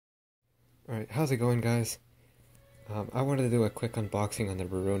Alright, how's it going, guys? I wanted to do a quick unboxing on the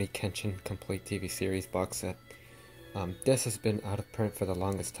Rurouni Kenshin Complete TV Series box set. This has been out of print for the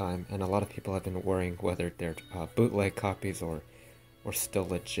longest time, and a lot of people have been worrying whether they're bootleg copies or still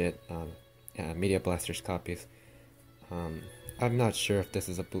legit Media Blasters copies. I'm not sure if this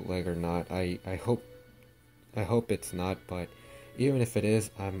is a bootleg or not. I hope it's not, but even if it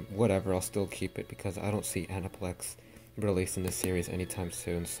is, whatever, I'll still keep it because I don't see Aniplex releasing this series anytime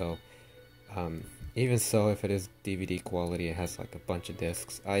soon, so even so, if it is DVD quality, it has like a bunch of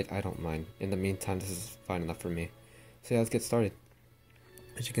discs, I don't mind. In the meantime, this is fine enough for me. So yeah, let's get started.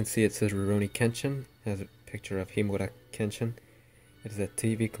 As you can see, it says Rurouni Kenshin. It has a picture of Himura Kenshin. It is a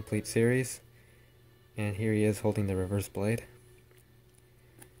TV complete series. And here he is holding the reverse blade.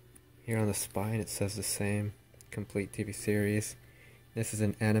 Here on the spine it says the same, complete TV series. This is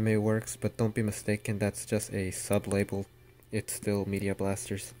an Anime Works, but don't be mistaken, that's just a sub-label. It's still Media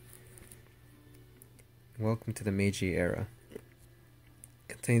Blasters. Welcome to the Meiji era.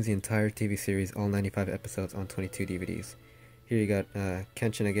 Contains the entire TV series, all 95 episodes on 22 DVDs. Here you got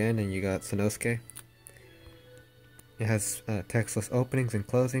Kenshin again, and you got Sanosuke. It has textless openings and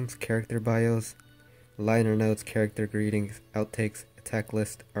closings, character bios, liner notes, character greetings, outtakes, attack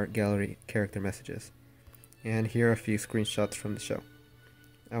list, art gallery, character messages. And here are a few screenshots from the show.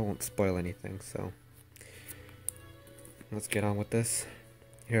 I won't spoil anything, so let's get on with this.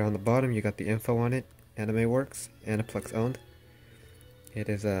 Here on the bottom you got the info on it. Anime Works, Aniplex owned. It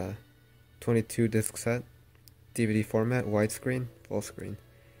is a 22 disc set, DVD format, widescreen, full screen,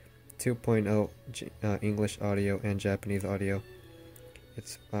 2.0 English audio and Japanese audio.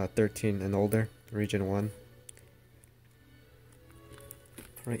 It's 13 and older, region 1.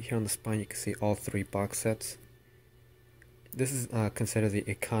 Right here on the spine you can see all three box sets. This is considered the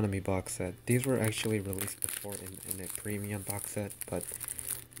economy box set. These were actually released before in a premium box set, but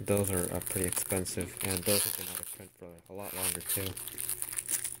those are pretty expensive, and those have been out of print for a lot longer too.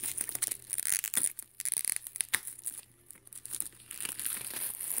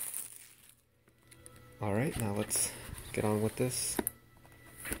 Alright, now let's get on with this.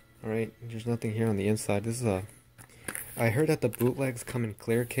 Alright, there's nothing here on the inside. This is I heard that the bootlegs come in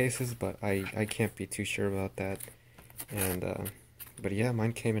clear cases, but I can't be too sure about that. And but yeah,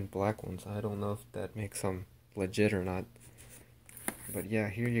 mine came in black ones. I don't know if that makes them legit or not. But yeah,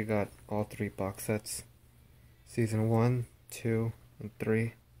 here you got all three box sets. Season 1, 2, and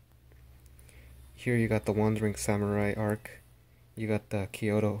 3. Here you got the Wandering Samurai arc. You got the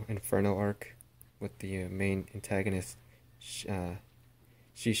Kyoto Inferno arc with the main antagonist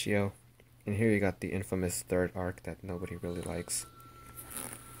Shishio. And here you got the infamous third arc that nobody really likes.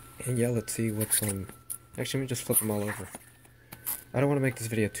 And yeah, let's see what's on. Actually, let me just flip them all over. I don't want to make this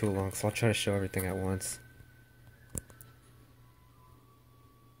video too long, so I'll try to show everything at once.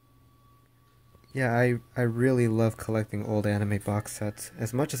 Yeah, I really love collecting old anime box sets.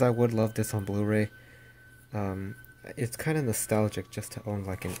 As much as I would love this on Blu-ray, it's kind of nostalgic just to own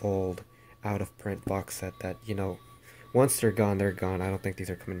like an old, out-of-print box set that, you know, once they're gone, they're gone. I don't think these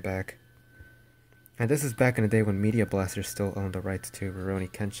are coming back. And this is back in the day when Media Blasters still owned the rights to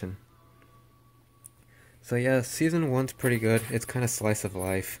Rurouni Kenshin. So yeah, Season 1's pretty good. It's kind of slice of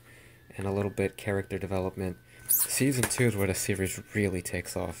life and a little bit character development. Season 2 is where the series really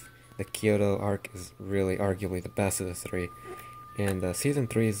takes off. The Kyoto arc is really arguably the best of the three. And Season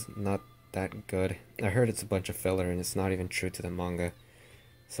 3 is not that good. I heard it's a bunch of filler and it's not even true to the manga.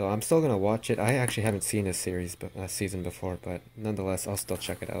 So I'm still going to watch it. I actually haven't seen this season before, but nonetheless, I'll still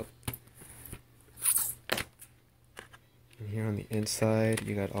check it out. And here on the inside,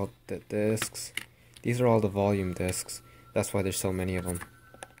 you got all the discs. These are all the volume discs. That's why there's so many of them.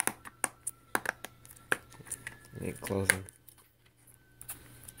 And closing.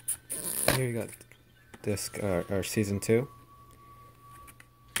 Here you got disc or season 2.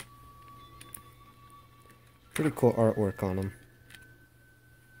 Pretty cool artwork on them.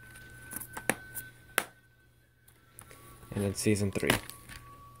 And then season 3.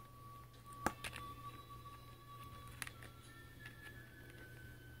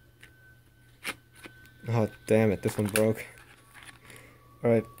 Oh damn it, this one broke.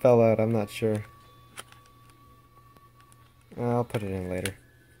 Alright, fell out, I'm not sure. I'll put it in later.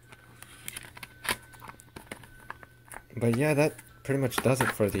 But yeah, that pretty much does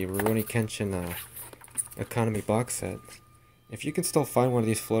it for the Rurouni Kenshin economy box set. If you can still find one of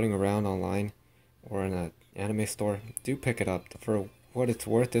these floating around online or in an anime store, do pick it up. For what it's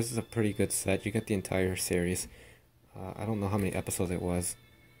worth, this is a pretty good set. You get the entire series. I don't know how many episodes it was.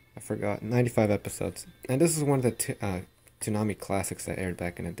 I forgot. 95 episodes. And this is one of the Toonami classics that aired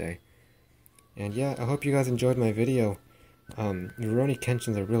back in the day. And yeah, I hope you guys enjoyed my video. Rurouni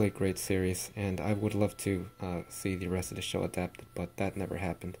Kenshin's a really great series, and I would love to see the rest of the show adapted, but that never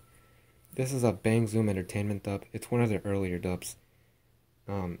happened. This is a Bang Zoom Entertainment dub. It's one of their earlier dubs.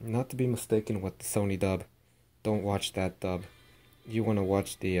 Not to be mistaken with the Sony dub. Don't watch that dub. You want to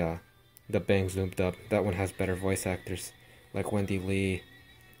watch the Bang Zoom dub. That one has better voice actors, like Wendy Lee,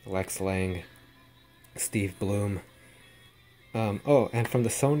 Lex Lang, Steve Bloom. Oh, and from the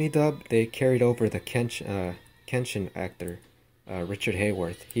Sony dub, they carried over the Kenshin actor, Richard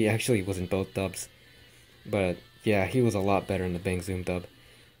Hayworth. He actually was in both dubs, but yeah, he was a lot better in the Bang Zoom dub.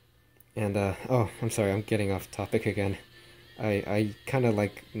 And oh, I'm sorry, I'm getting off topic again. I kind of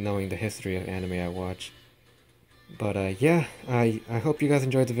like knowing the history of anime I watch. But yeah, I hope you guys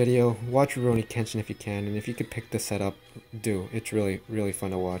enjoyed the video. Watch Rurouni Kenshin if you can, and if you could pick this set up, do. It's really, really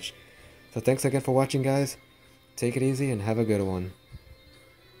fun to watch. So thanks again for watching, guys. Take it easy and have a good one.